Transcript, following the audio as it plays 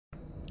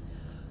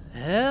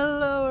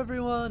Hello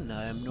everyone,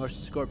 I am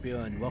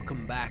NorseScorpio and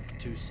welcome back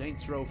to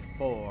Saints Row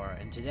 4,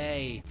 and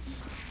today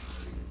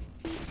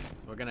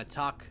we're gonna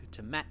talk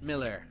to Matt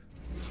Miller.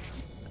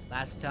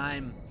 Last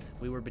time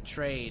we were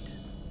betrayed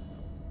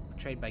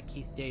by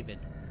Keith David,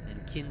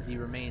 and Kinzie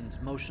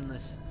remains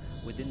motionless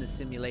within the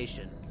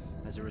simulation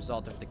as a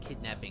result of the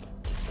kidnapping.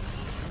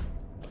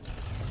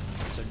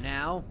 So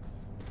now,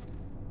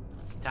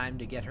 it's time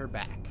to get her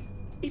back.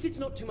 If it's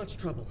not too much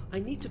trouble, I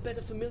need to better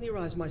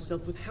familiarize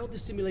myself with how the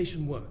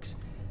simulation works.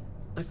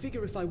 I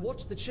figure if I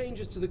watch the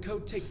changes to the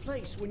code take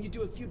place when you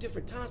do a few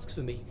different tasks for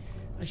me,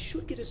 I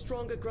should get a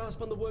stronger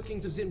grasp on the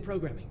workings of Zin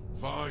programming.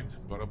 Fine,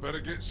 but I better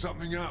get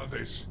something out of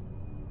this.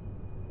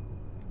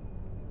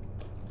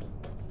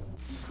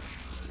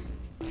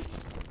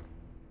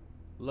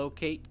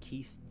 Locate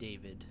Keith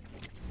David.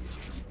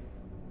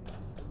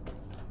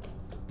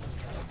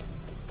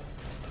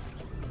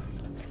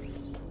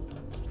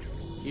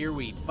 Here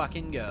we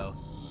fucking go.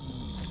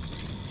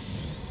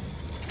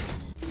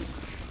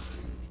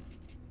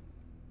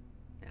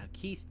 Now,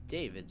 Keith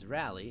David's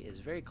rally is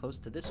very close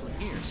to this one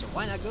here, so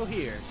why not go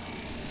here?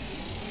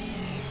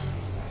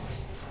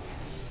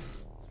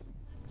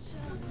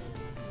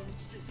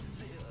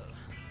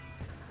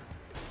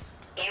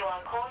 You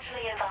are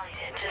cordially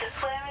invited to the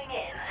swearing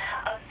in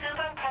of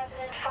Super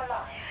President for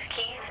Life,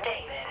 Keith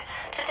David,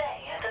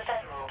 today at the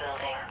Federal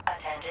Building.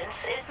 Attendance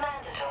is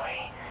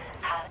mandatory.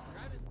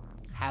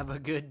 Have a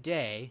good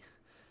day.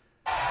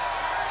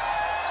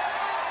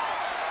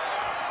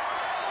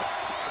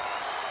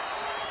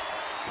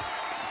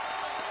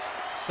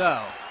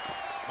 So,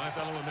 my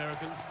fellow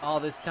Americans, all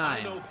this time,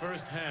 I know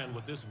firsthand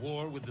what this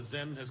war with the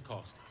Zen has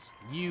cost us.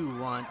 You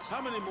want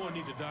How many more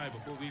need to die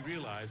before we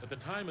realize that the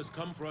time has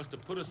come for us to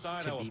put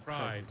aside our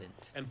pride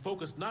and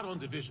focus not on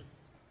division,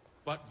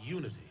 but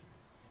unity?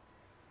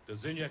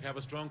 Does Zinyak have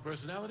a strong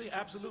personality?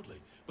 Absolutely.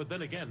 But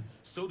then again,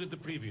 so did the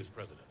previous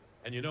president.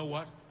 And you know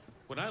what?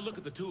 When I look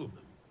at the two of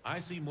them, I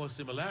see more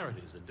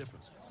similarities than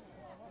differences.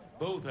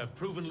 Both have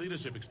proven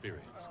leadership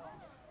experience.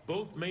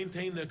 Both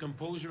maintain their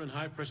composure in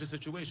high-pressure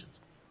situations.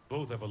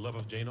 Both have a love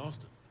of Jane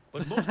Austen.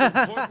 But most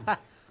importantly,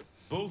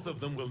 both of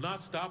them will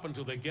not stop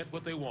until they get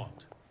what they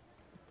want.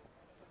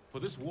 For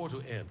this war to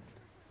end,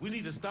 we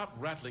need to stop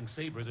rattling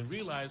sabers and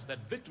realize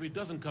that victory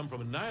doesn't come from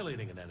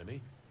annihilating an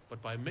enemy,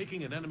 but by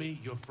making an enemy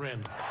your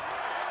friend.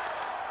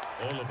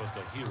 All of us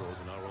are heroes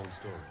in our own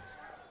stories.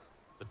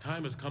 The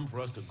time has come for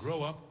us to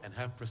grow up and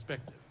have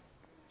perspective.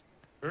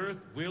 Earth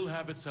will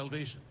have its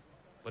salvation,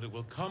 but it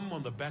will come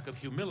on the back of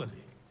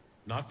humility,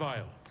 not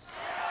violence.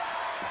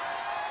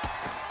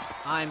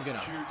 I'm gonna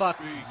Cute fuck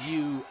speech.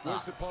 you Where's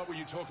up. the part where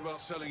you talk about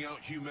selling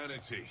out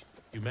humanity?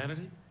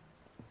 Humanity?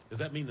 Does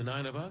that mean the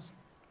 9 of us?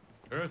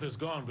 Earth is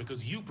gone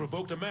because you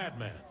provoked a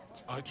madman.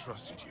 I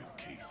trusted you,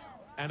 Keith.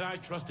 And I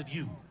trusted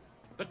you.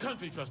 The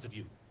country trusted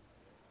you.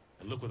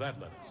 And look where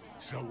that led us.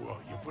 So what,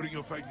 you're putting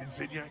your faith in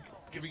Zinyak?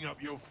 Giving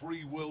up your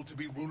free will to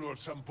be ruler of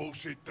some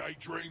bullshit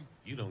daydream?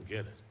 You don't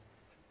get it.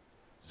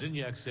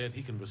 Zinyak said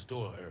he can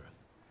restore Earth.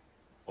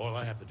 All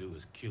I have to do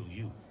is kill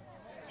you.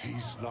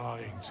 He's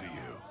lying to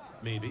you.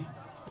 Maybe,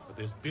 but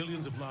there's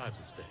billions of lives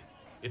at stake.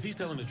 If he's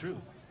telling the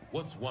truth,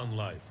 what's one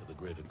life for the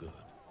greater good?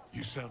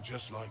 You sound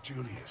just like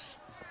Julius.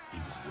 He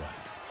was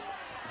right.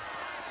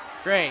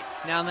 Great.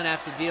 Now I'm gonna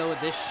have to deal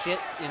with this shit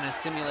in the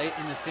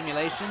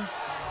simulation.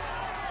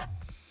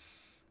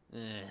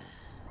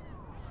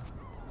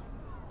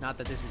 Not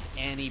that this is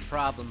any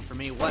problem for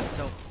me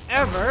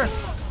whatsoever.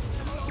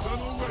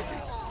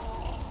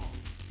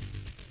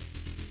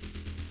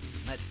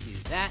 Let's do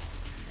that.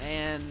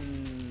 And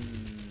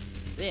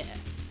this.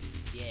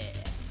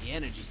 Yes, the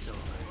energy sword.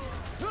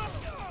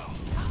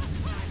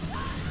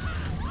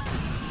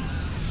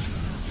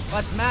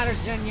 What's the matter,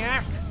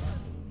 Zinyak?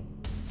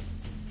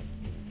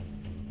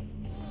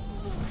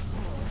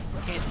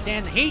 Can't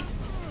stand the heat.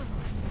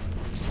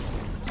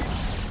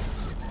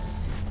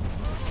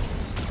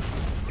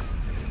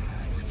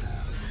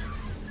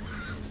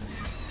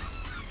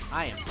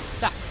 I am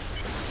stuck.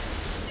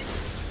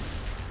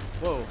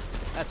 Whoa,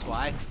 that's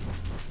why.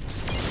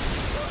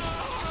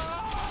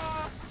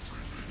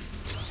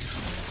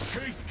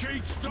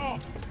 Keith,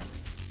 stop!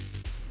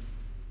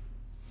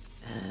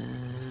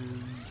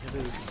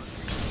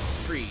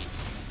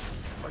 Freeze.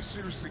 I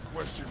seriously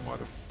question why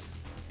the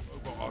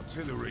robot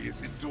artillery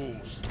is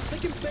indoors. They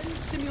can bend the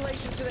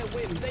simulation to their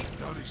whim.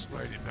 Don't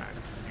explain it, Matt.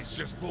 It's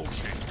just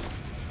bullshit.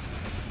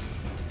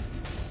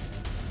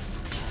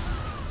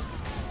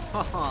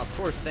 Haha,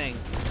 poor thing.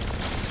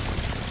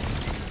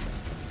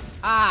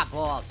 Ah,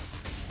 balls.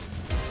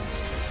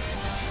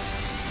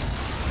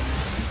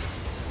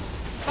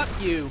 Fuck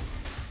you.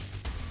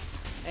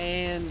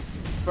 And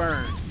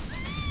burn.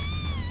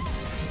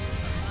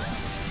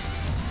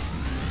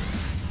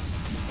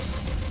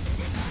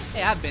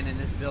 Hey, I've been in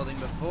this building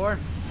before.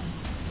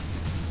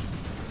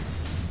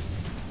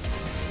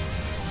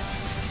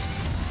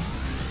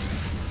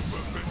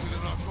 We're better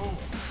than I thought.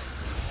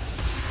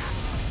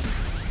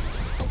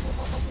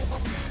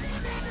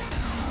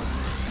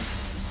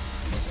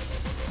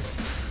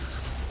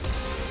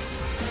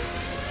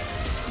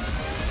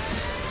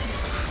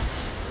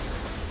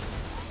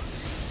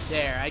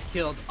 There, I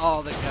killed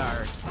all the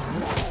guards.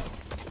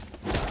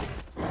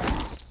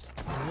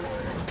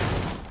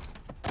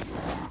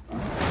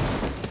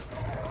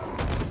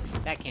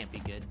 That can't be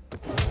good.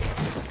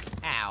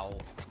 Ow.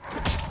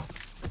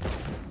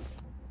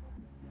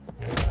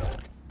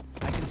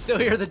 I can still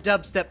hear the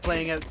dubstep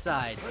playing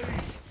outside.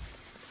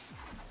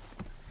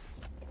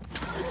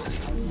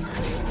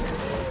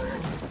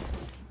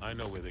 I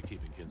know where they're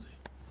keeping Kinzie.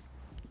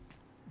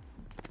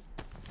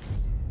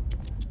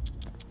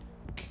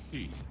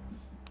 Keith,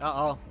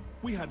 Uh-oh.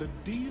 we had a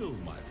deal,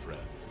 my friend.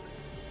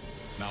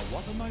 Now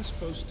what am I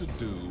supposed to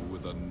do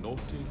with a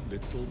naughty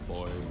little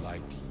boy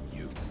like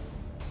you?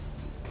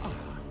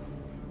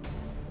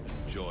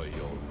 Enjoy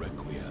your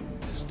requiem,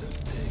 Mr.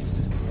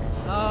 David.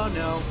 Oh,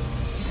 no.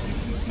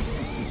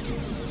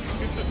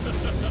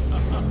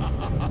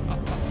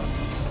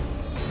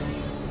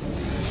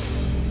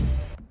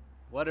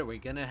 What are we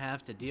gonna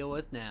have to deal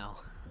with now?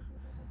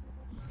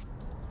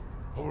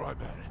 All right,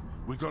 man.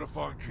 We gotta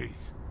find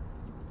Keith.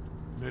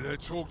 Miller,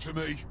 talk to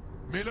me.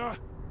 Miller?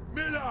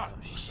 Miller!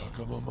 Looks like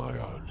I'm on my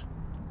own.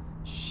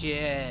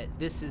 Shit,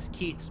 this is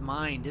Keith's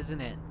mind,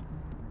 isn't it?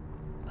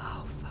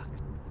 Oh, fuck.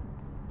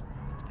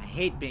 I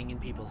hate being in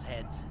people's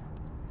heads.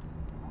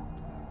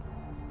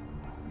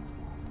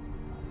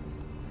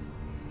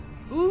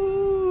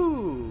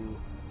 Ooh!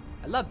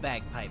 I love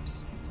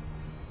bagpipes.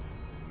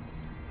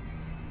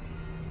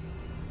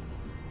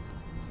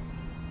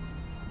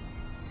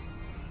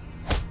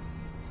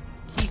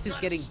 Keith is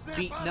getting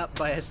beaten up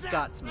by a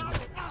Scotsman.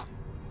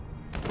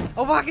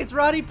 Oh fuck, it's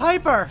Roddy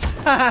Piper!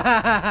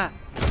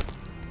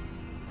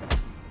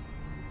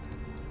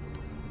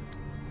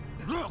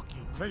 Look,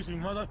 you crazy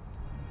mother!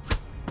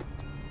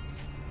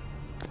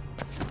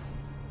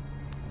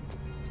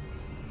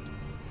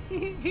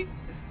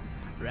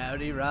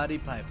 Rowdy Roddy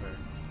Piper.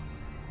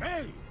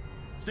 Hey!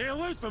 Stay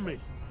away from me!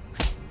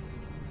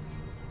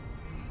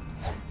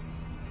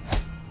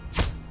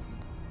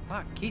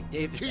 Fuck, Keith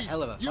David's a Keith,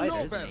 hell of a you fighter,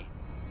 know isn't better.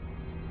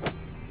 he?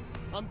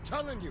 I'm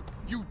telling you,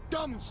 you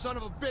dumb son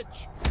of a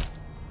bitch!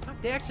 Fuck,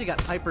 they actually got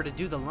Piper to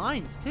do the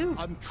lines, too.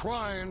 I'm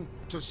trying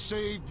to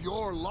save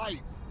your life.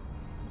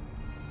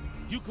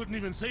 You couldn't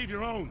even save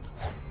your own.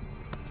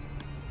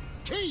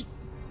 Keith!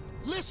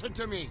 Listen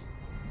to me!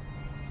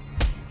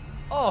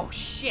 Oh,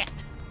 shit!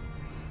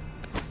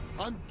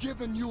 I'm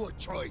giving you a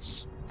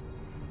choice.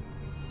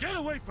 Get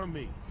away from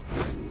me!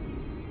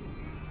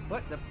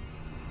 What the...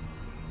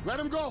 Let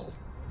him go!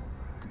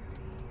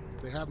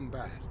 They have him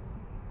bad.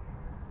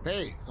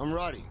 Hey, I'm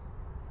Roddy.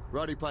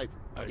 Roddy Piper.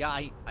 Hey, Yeah,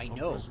 I I'm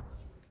know. President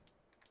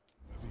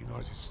of the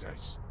United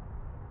States.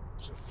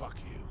 So fuck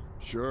you.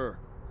 Sure.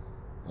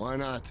 Why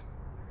not?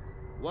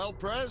 Well,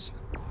 Prez,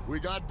 we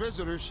got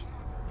visitors.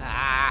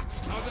 Ah!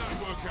 How'd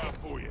that work out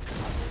for you?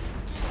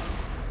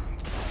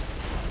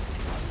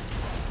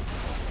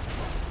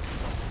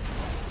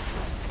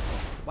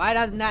 Why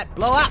doesn't that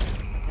blow up?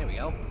 There we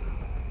go.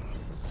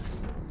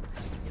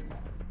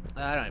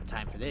 I don't have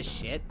time for this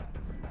shit.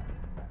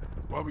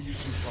 Why were you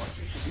two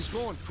fighting? He's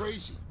going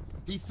crazy.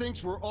 He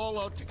thinks we're all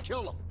out to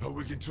kill him. Oh,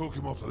 we can talk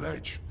him off the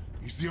ledge.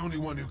 He's the only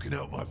one who can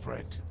help my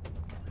friend.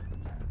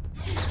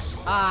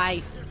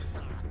 Hi.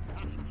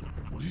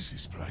 What is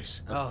this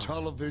place? Oh.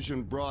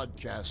 Television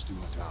broadcasting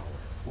tower.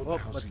 What Whoa,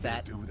 the hell's what's he gonna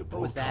that? do with a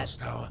What was that? broadcast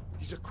tower?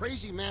 He's a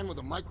crazy man with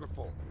a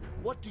microphone.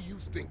 What do you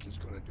think he's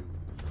gonna do?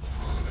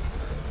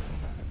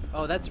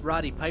 Oh, that's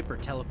Roddy Piper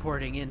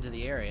teleporting into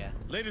the area.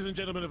 Ladies and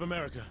gentlemen of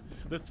America,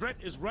 the threat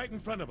is right in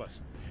front of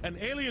us. An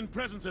alien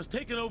presence has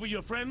taken over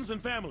your friends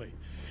and family.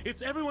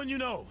 It's everyone you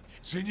know.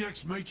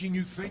 Zinyak's making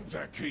you think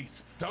that,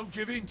 Keith. Don't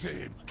give in to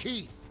him.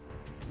 Keith,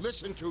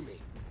 listen to me.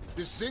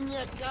 This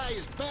Zinyak guy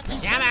is back.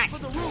 He's Damn headed it.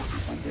 for the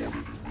roof.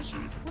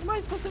 What am I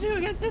supposed to do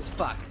against this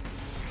fuck?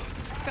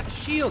 I've got a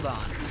shield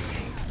on.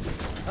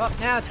 Oh,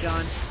 now it's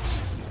gone.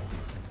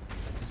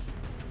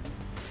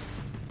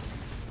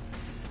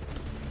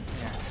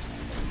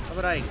 How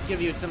about I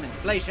give you some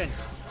inflation?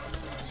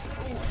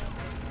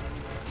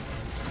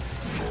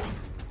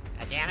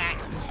 Ah, damn it.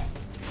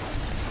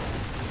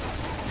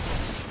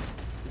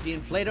 Does the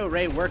inflato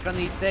ray work on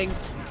these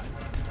things?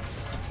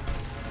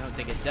 I don't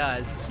think it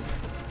does.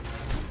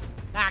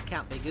 That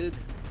can't be good.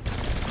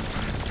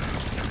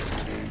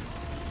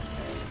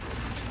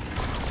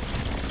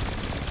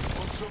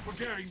 What's up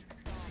again?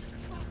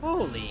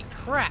 Holy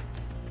crap.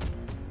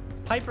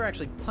 Piper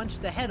actually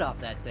punched the head off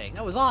that thing.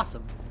 That was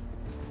awesome.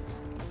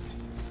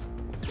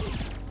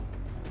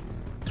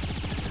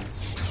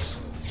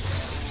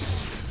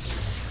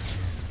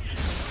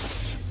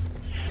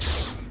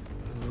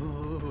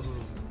 Ooh.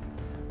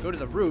 Go to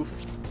the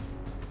roof.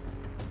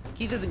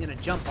 Keith isn't gonna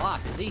jump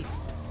off, is he?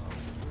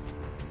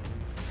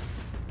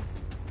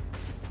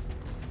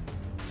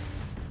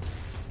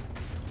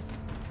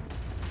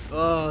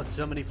 Oh,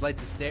 so many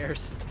flights of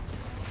stairs.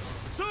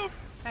 Soup!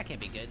 That can't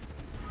be good.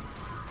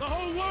 The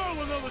whole world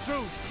will know the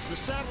truth! The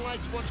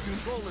satellite's what's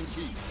controlling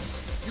Keith.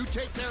 You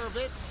take care of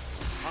it,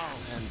 I'll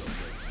handle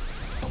it.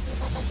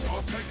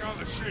 I'll take out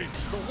the shins.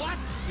 The what?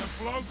 The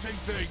floating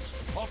things.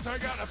 I'll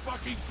take out the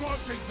fucking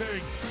floating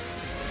things.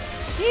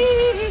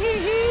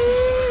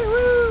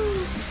 Woo!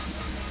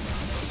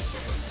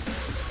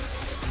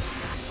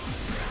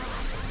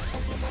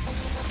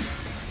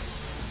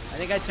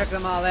 think I took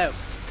them all out.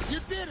 You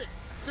did it!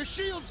 The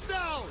shield's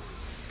down!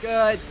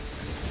 Good.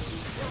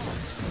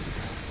 Let's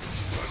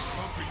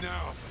pump it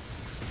now.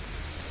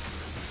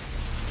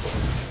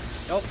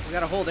 Nope, we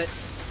gotta hold it.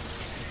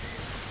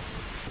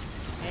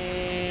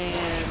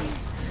 And...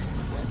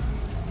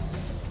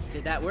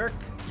 did that work?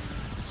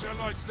 Cell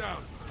lights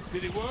down.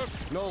 Did it work?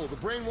 No, the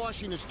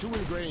brainwashing is too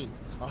ingrained.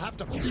 I'll have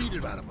to beat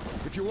it out of him.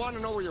 If you want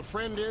to know where your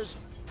friend is,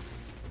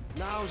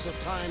 now's the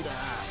time to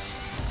ask.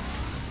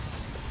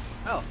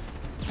 Oh.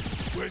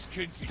 Where's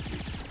Kinzie?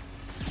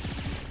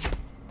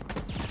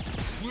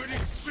 We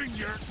didn't sing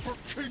yet for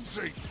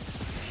Kinzie.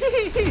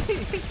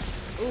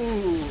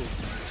 Ooh.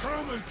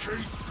 Tell me,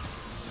 Keith.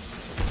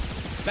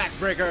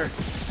 Backbreaker.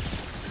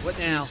 What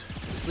now?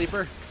 The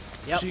sleeper?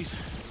 Yep. She's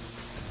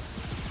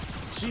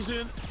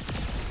in.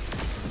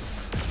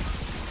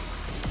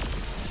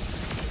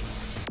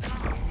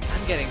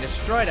 I'm getting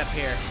destroyed up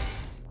here.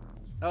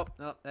 Oh,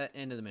 no,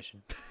 end of the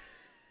mission.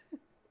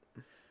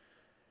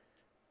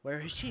 Where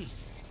is she?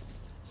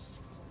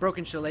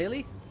 Broken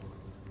shillelagh?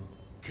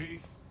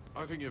 Keith,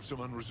 I think you have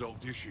some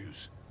unresolved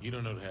issues. You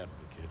don't know half of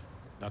it, kid.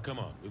 Now come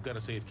on, we've got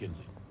to save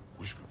Kinzie.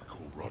 Wish we could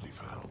call Roddy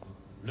for help.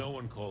 No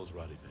one calls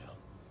Roddy for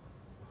help.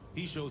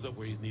 He shows up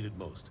where he's needed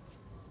most.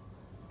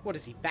 What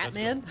is he,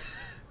 Batman?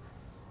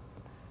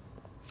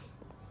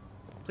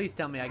 Please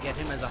tell me I get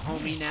him as a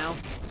homie now.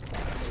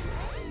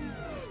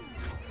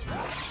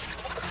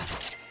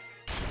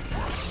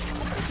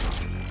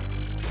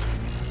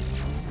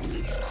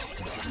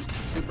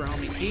 Super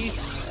homie Keith.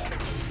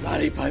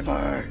 Roddy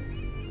Piper!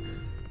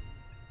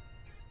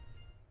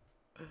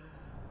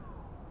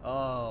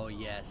 Oh,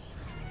 yes.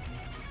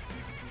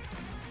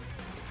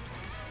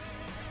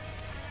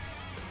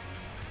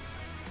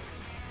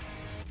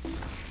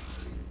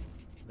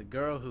 The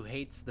girl who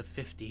hates the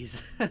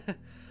 50s.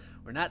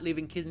 We're not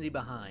leaving Kinzie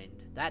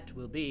behind. That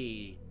will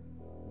be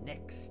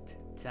next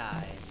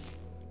time.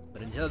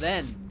 But until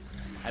then,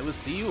 I will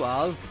see you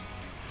all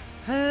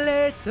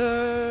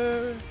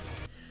later.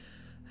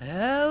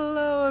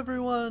 Hello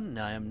everyone,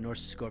 I am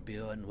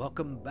NorseScorpio and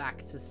welcome back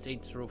to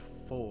Saints Row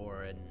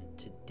 4, and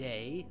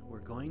today we're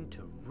going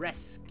to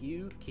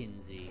rescue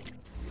Kinzie.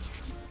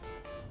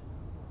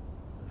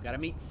 We've got to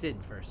meet Sid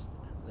first,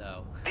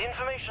 though. The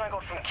information I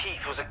got from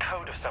Keith was a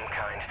code of some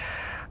kind.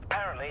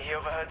 Apparently, he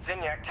overheard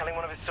Zinyak telling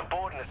one of his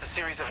subordinates a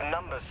series of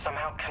numbers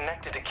somehow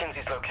connected to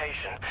Kinzie's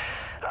location.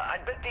 I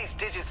bet these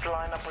digits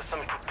line up with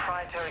some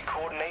proprietary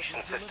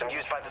coordination system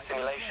used by the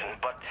simulation,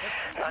 but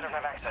I don't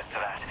have access to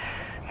that.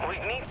 We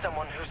need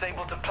someone who's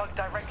able to plug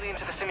directly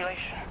into the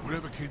simulation.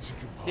 Whatever Kinzie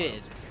can Sid.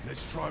 find,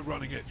 let's try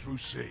running it through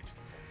Sid.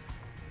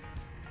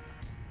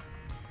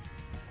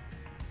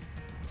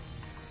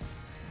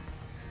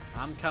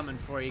 I'm coming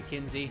for you,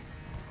 Kinzie.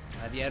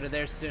 I'll have you out of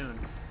there soon.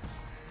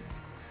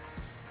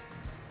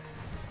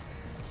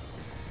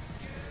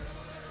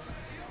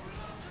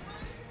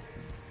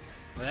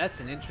 Well, that's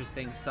an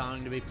interesting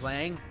song to be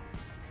playing.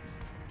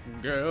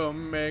 Girl,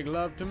 make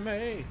love to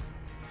me.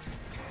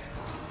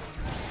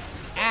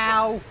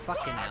 Ow!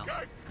 Fucking ow.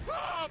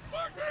 Ah,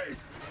 fuck me!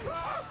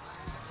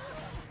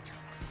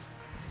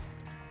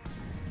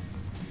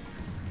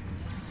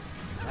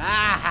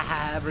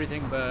 Ah,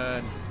 everything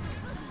burned.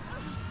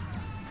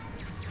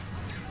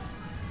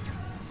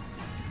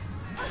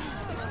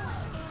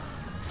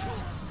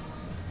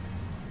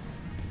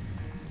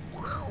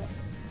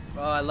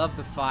 Oh, I love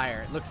the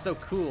fire. It looks so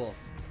cool.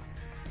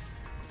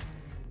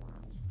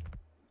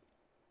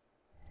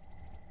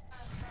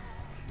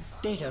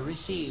 Data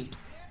received.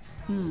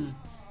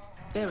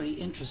 Very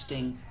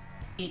interesting.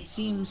 It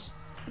seems...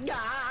 The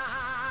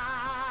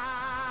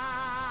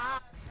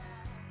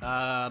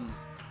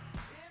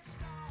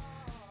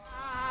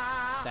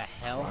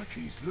hell? Like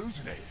he's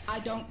losing it. I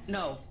don't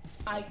know.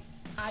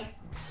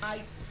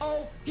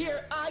 Oh,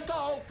 here I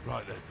go!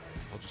 Right then,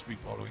 I'll just be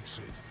following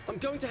Sid. I'm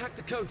going to hack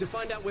the code to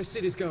find out where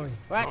Sid is going.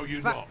 What? No,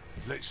 you're not.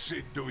 Let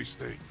Sid do his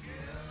thing.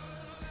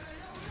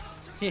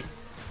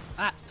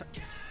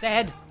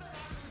 Sid!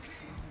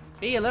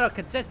 Be a little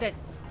consistent.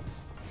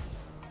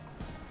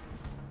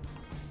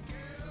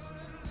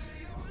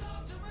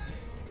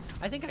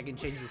 I think I can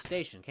change the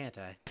station, can't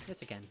I?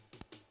 Yes, I can.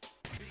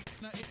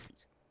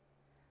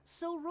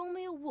 So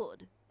Romeo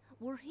would.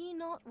 Were he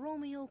not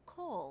Romeo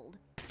called?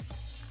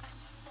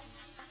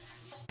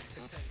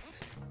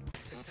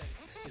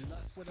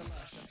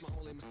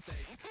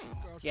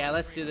 Yeah,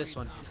 let's do this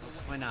one.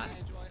 Why not?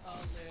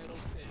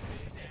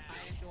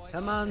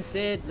 Come on,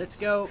 Sid. Let's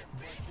go.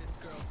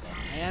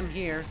 I am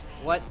here.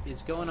 What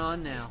is going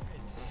on now?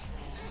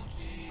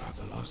 About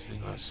the last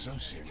thing I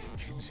associate with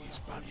Kinzie's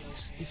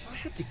bunnies. If I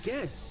had to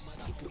guess,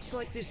 it looks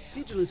like this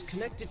sigil is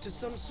connected to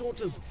some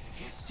sort of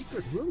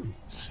secret room.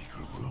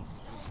 Secret room?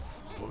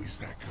 What is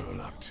that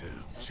girl up to?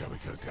 Shall we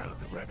go down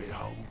the rabbit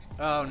hole?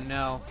 Oh,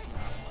 no.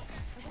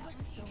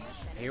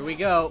 Here we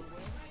go.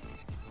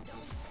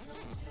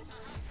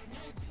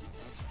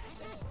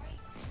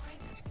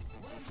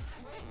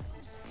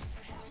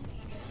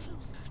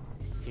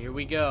 Here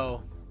we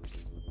go.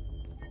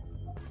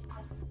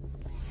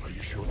 Are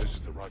you sure this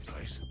is the right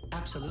place?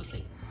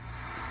 Absolutely.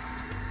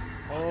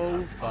 Oh,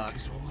 What the fuck.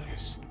 is all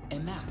this? A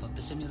map of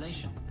the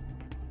simulation.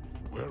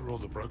 Where are all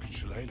the broken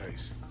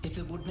shillelaghs? If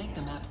it would make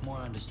the map more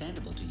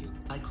understandable to you,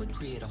 I could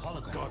create a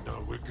hologram. God,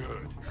 no, we're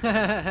good.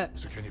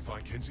 So can you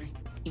find Kinzie?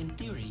 In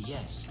theory,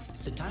 yes.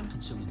 The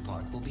time-consuming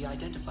part will be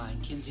identifying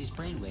Kinzie's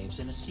brainwaves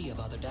in a sea of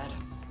other data.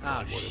 Oh,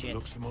 Whatever shit.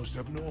 looks the most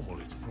abnormal,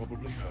 it's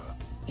probably her.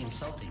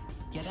 Insulting,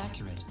 yet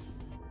accurate.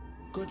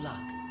 Good luck.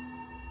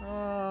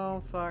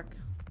 Oh, fuck.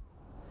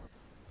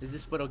 Is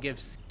this what'll give...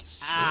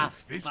 Sweet,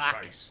 this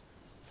fuck. place.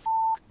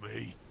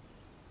 Me.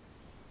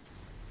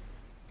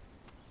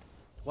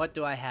 What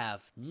do I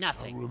have? A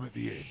Nothing. room at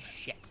the inn.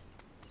 Shit.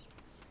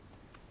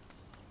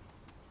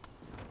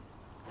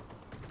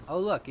 Oh,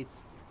 look,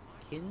 it's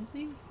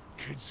Kinzie?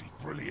 Kinzie,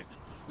 brilliant.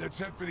 Let's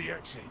head for the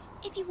exit.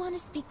 If you want to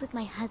speak with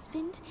my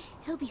husband,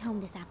 he'll be home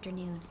this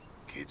afternoon.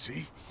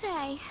 Kinzie?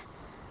 Say,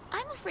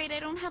 I'm afraid I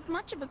don't have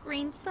much of a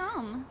green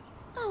thumb.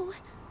 Oh,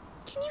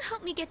 can you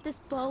help me get this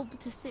bulb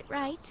to sit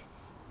right?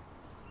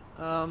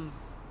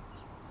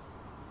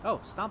 Oh,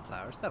 stomp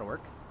flowers. That'll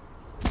work.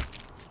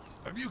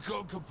 Have you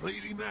gone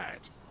completely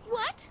mad?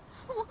 What?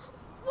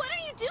 What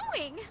are you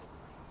doing?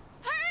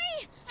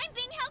 Hurry! I'm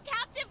being held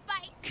captive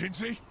by...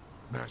 Kinzie?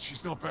 Nah,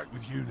 she's not back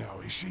with you now,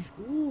 is she?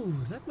 Ooh,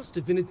 that must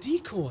have been a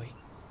decoy.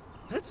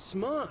 That's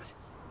smart.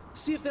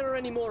 See if there are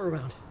any more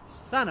around.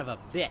 Son of a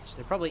bitch.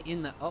 They're probably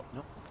in the... Oh,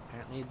 nope.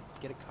 Apparently,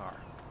 get a car.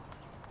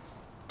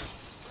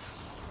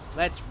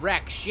 Let's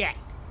wreck shit.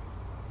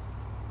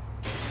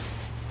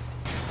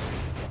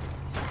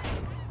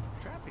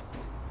 Traffic.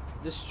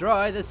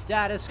 Destroy the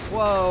status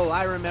quo.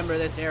 I remember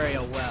this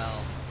area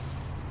well.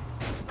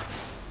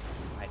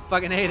 I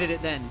fucking hated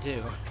it then,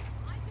 too.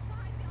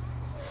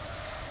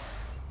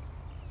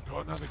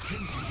 Got another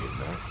Kinzie in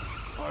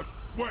there.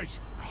 Wait.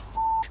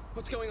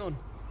 What's going on?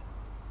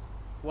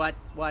 What?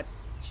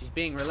 She's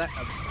being she's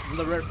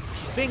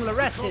being The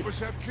arrested. coppers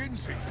have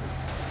Kinzie.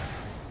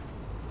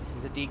 This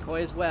is a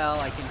decoy as well.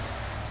 I can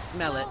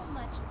smell it.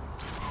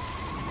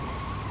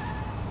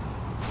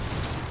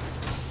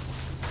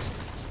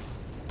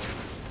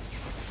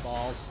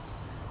 Balls.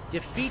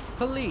 Defeat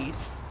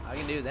police. I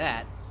can do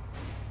that.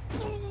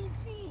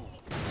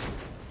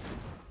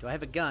 Do I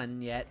have a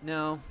gun yet?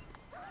 No.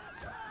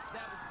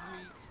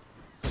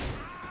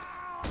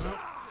 Look,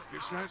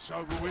 guess that's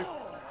over with.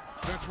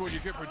 That's what you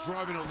get for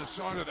driving on the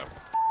side of the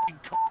f***ing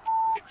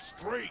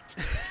street.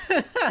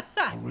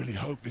 I really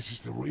hope this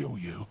is the real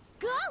you.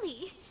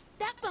 Golly!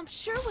 That bump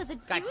sure was a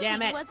God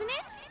damn it. doozy, wasn't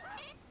it?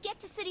 Get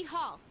to City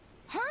Hall.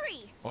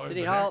 Hurry! I have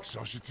City an Hall. ex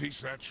I should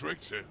teach that trick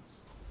to.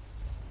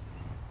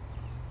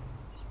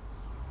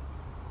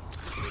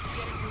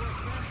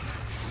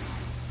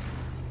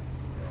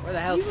 Where the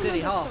hell's Do you City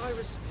remember Hall?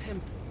 Cyrus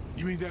Temple?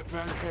 You mean that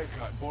bad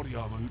haircut and body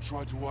armor who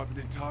tried to wipe an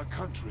entire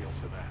country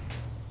off the map?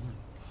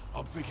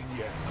 I'm thinking,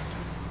 yeah,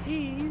 I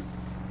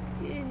He's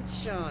in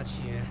charge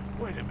here.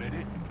 do. Wait a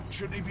minute.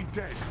 Shouldn't he be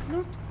dead?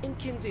 Not in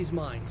Kinzie's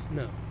mind,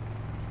 no.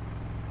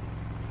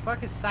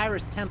 Fuck is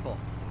Cyrus Temple?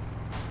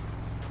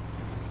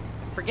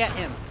 Forget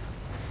him.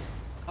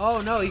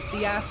 Oh no, he's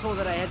the asshole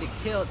that I had to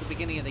kill at the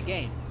beginning of the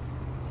game.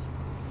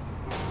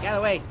 Get out of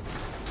the way.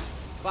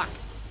 Fuck.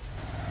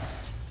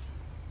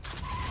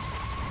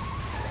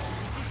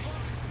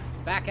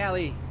 Back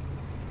alley.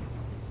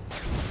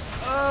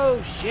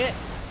 Oh shit.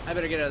 I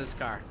better get out of this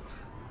car.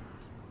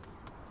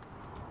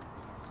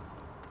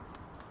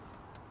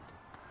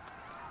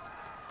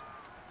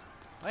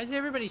 Why is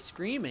everybody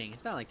screaming?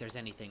 It's not like there's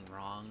anything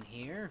wrong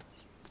here.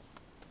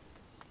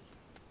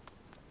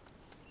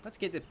 Let's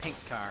get the pink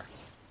car.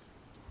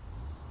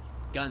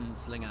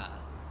 Gunslinger.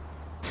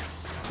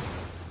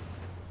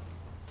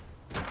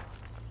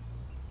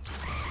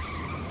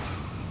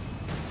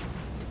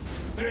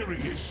 There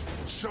he is.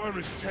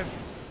 Cyrus Temple.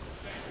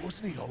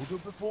 Wasn't he older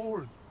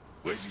before?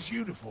 Where's his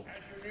uniform?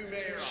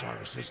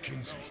 Cyrus says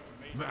Kinzie.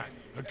 Matt,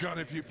 a gun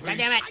if you please. God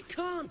damn it! I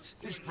can't!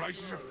 This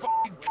place is a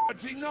f***ing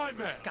cutting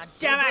nightmare. God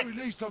damn At it! the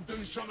very least, I'm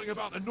doing something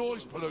about the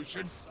noise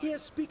pollution. He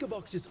has speaker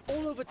boxes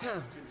all over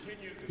town.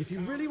 If you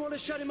really want to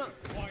shut him up,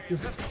 you'll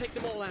have to take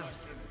them all out.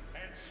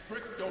 And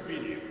strict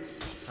obedience.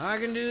 I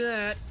can do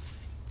that.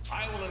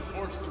 I will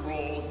enforce the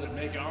rules that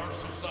make our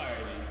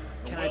society.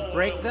 Can I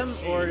break them,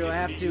 or do I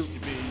have to?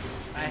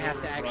 I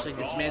have to actually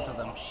dismantle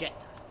them. Shit.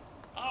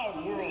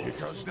 Our world Here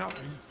goes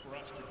nothing. for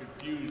us to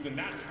confuse the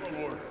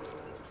natural order.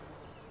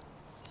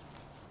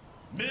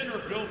 Men are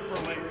built for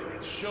labor.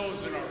 It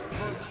shows in our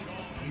firm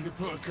jaw. Either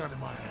put a gun in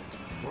my hand,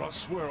 or I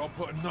swear I'll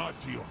put a knife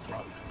to your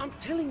throat. I'm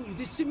telling you,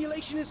 this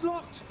simulation is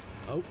locked.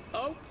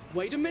 Oh,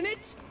 wait a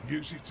minute.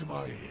 Music to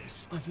my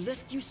ears. I've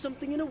left you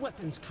something in a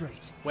weapons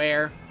crate.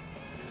 Where?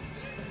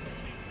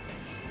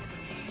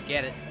 Let's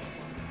get it.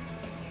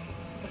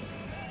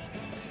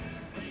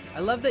 I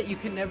love that you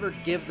can never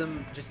give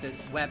them just a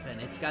weapon.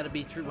 It's got to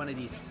be through one of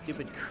these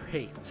stupid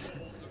crates.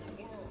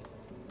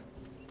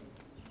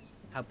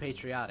 How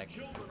patriotic.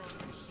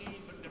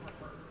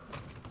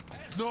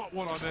 Not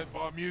what I meant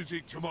by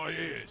music to my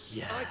ears.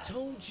 Yeah. I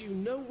told you,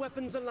 no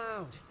weapons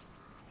allowed.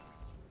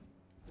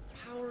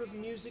 The power of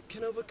music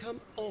can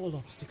overcome all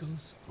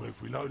obstacles. Well,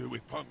 if we load it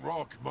with punk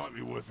rock, it might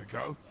be worth a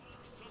go.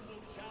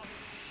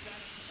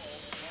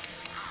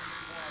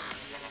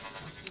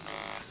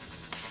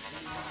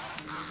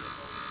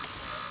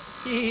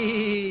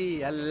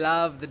 I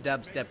love the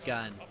dubstep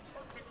gun.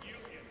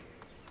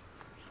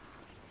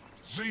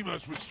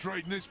 Zemas would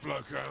straighten this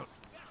bloke out.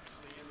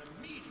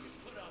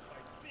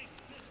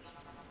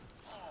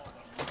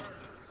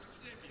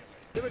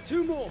 There are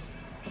two more.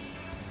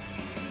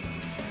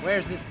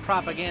 Where's this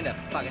propaganda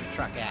fucking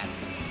truck at?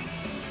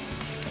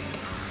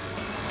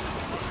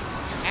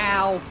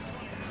 Ow!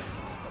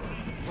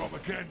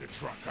 Propaganda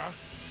truck, huh?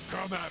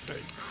 Come at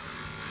me.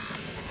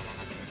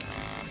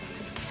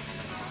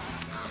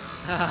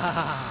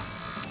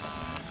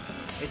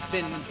 It's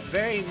been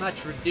very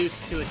much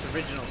reduced to its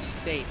original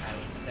state, I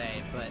would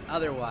say, but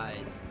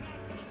otherwise,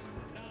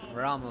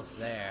 we're almost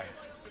there.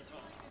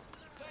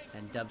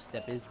 And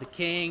dubstep is the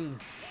king.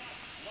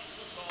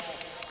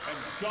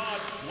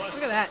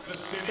 Look at that.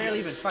 Barely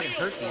even fucking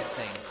hurt these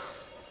things.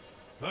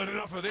 Not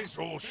enough of this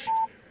horse shit.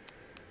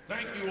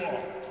 Thank you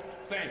all.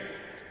 Thank you.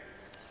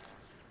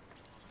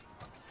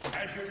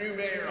 As your new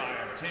mayor, I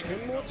have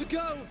taken more to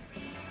go.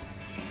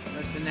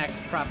 Where's the next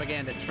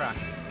propaganda truck?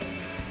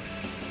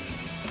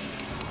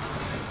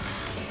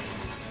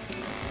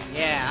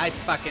 Yeah, I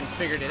fucking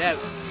figured it out,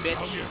 bitch.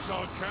 Oh yes,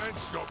 I can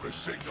stop the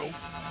signal.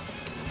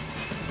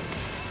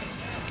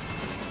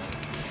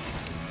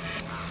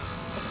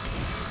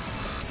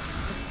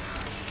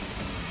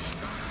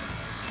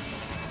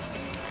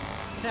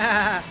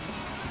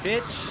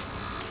 Bitch.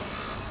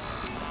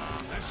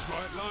 That's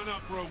right, line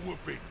up for a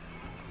whooping.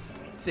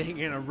 So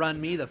you're gonna run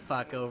me the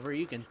fuck over,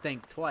 you can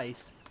think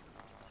twice.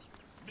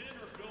 Men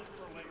are built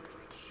for labor.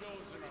 It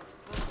shows in our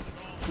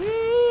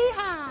firm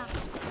job.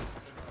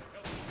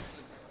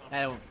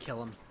 That won't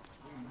kill him.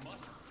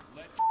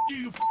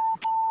 You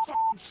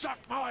fucking suck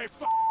my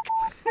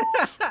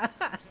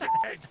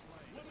head.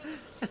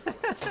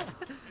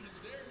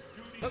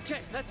 Okay,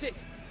 that's it.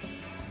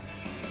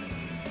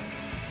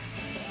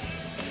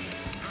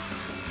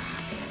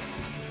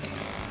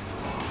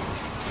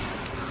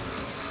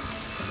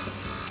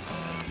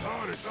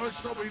 Oh, there's no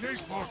stopping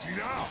this party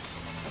now.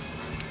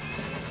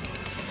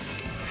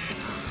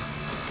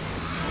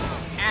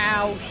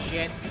 Ow,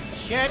 shit.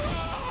 Shit.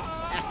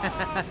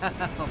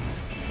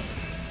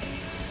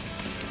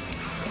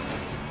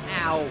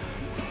 Ow.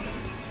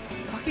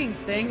 Fucking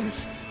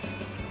things.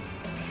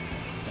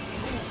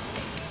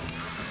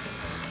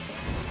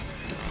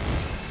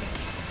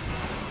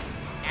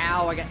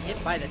 Ow, I got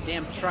hit by the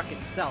damn truck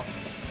itself.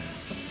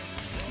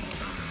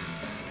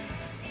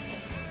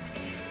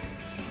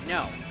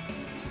 No.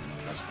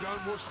 That's done,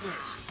 what's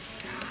next?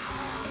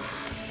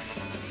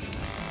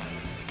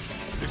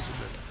 Listen,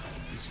 then.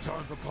 It's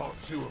time for part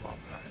 2 of our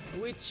plan.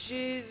 Which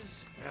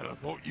is... And I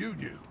thought you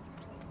knew.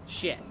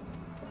 Shit.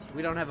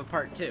 We don't have a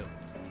part 2.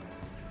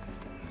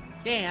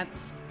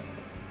 Dance.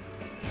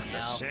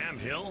 No. Sam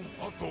Hill?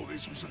 I thought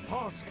this was a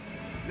party.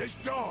 Let's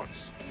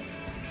dance.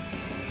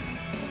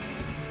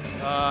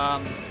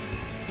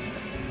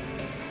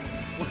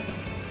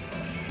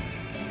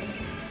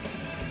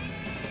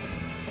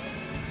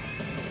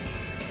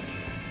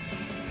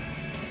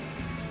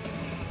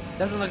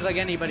 Doesn't look like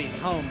anybody's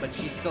home, but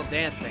she's still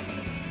dancing.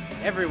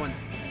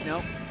 Everyone's...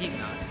 No, he's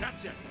not.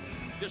 That's it.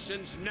 This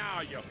ends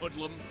now, you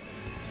hoodlum.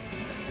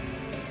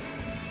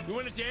 You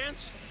want to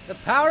dance? The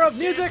power of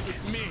music! Dance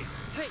with me.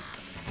 Hey,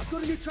 I've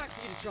got a new track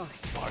for you to try.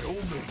 By all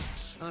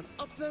means. I'm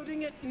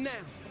uploading it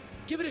now.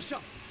 Give it a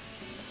shot.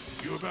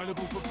 You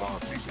available for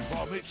parties and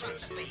bar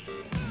mitzvahs?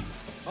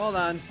 Hold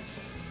on.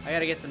 I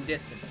gotta get some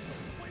distance.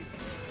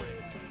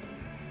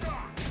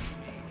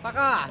 Fuck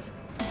off!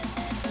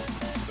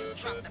 You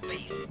should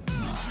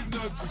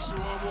notice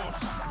who I was.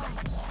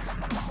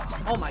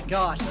 Oh my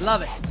gosh, I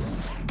love it.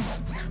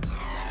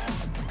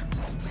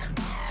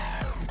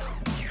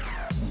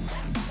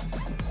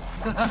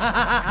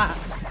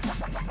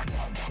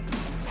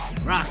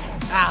 Rock.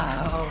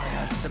 Ah, oh my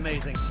gosh, it's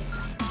amazing.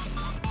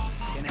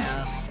 You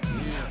know.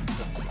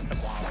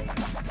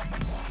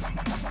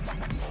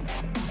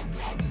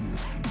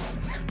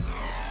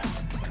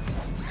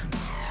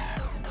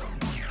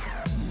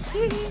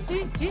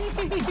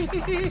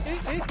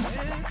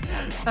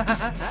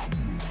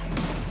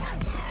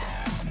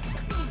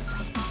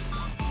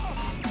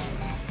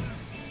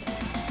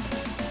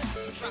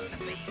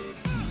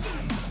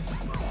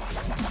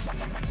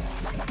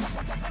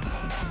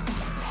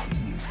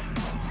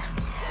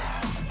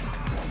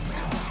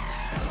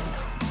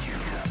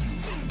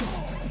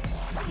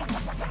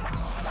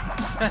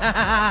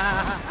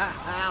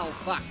 Ow,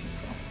 fuck.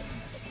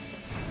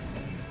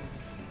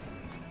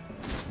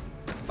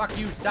 Fuck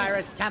you,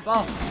 Cyrus Temple.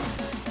 Had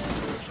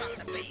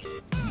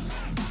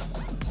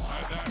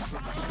that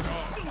from the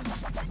start.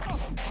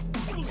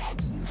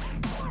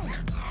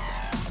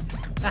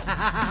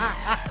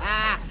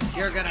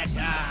 You're gonna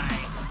die.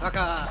 Fuck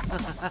off.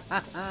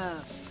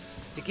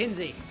 To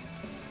Kinzie.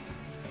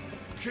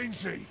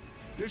 Kinzie,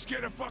 let's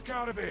get the fuck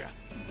out of here.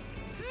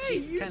 Hey,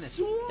 She's you kinda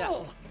swore!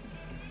 stuck.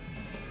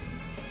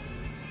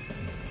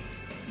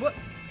 What?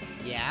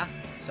 Yeah,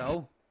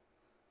 so?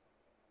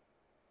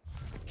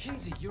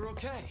 Kinzie, you're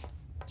okay.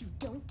 You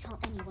don't tell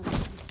anyone what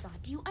you saw.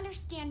 Do you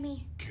understand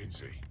me?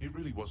 Kinzie, it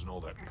really wasn't all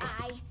that...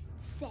 I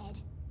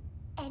said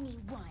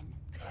anyone.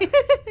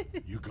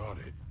 You got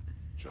it.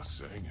 Just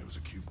saying it was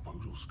a cute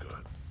poodle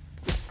skirt.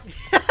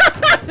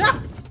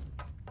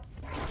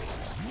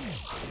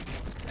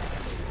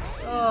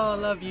 Oh,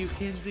 love you,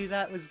 Kinzie.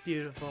 That was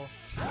beautiful.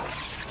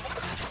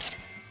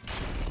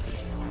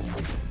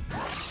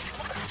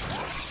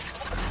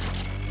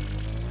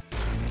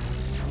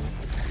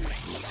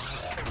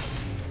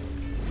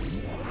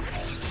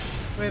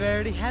 Wait, I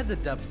already had the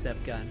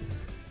dubstep gun.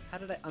 How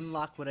did I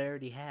unlock what I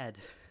already had?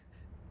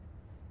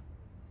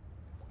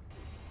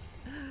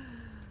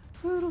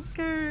 Poodle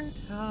skirt.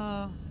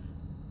 Oh.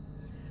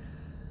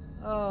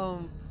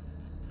 Oh.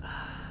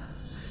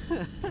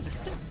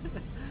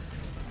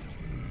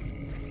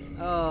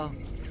 Oh.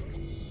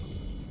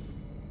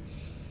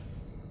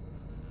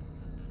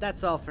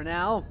 That's all for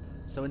now.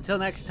 So until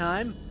next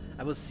time,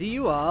 I will see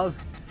you all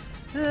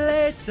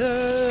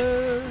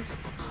later.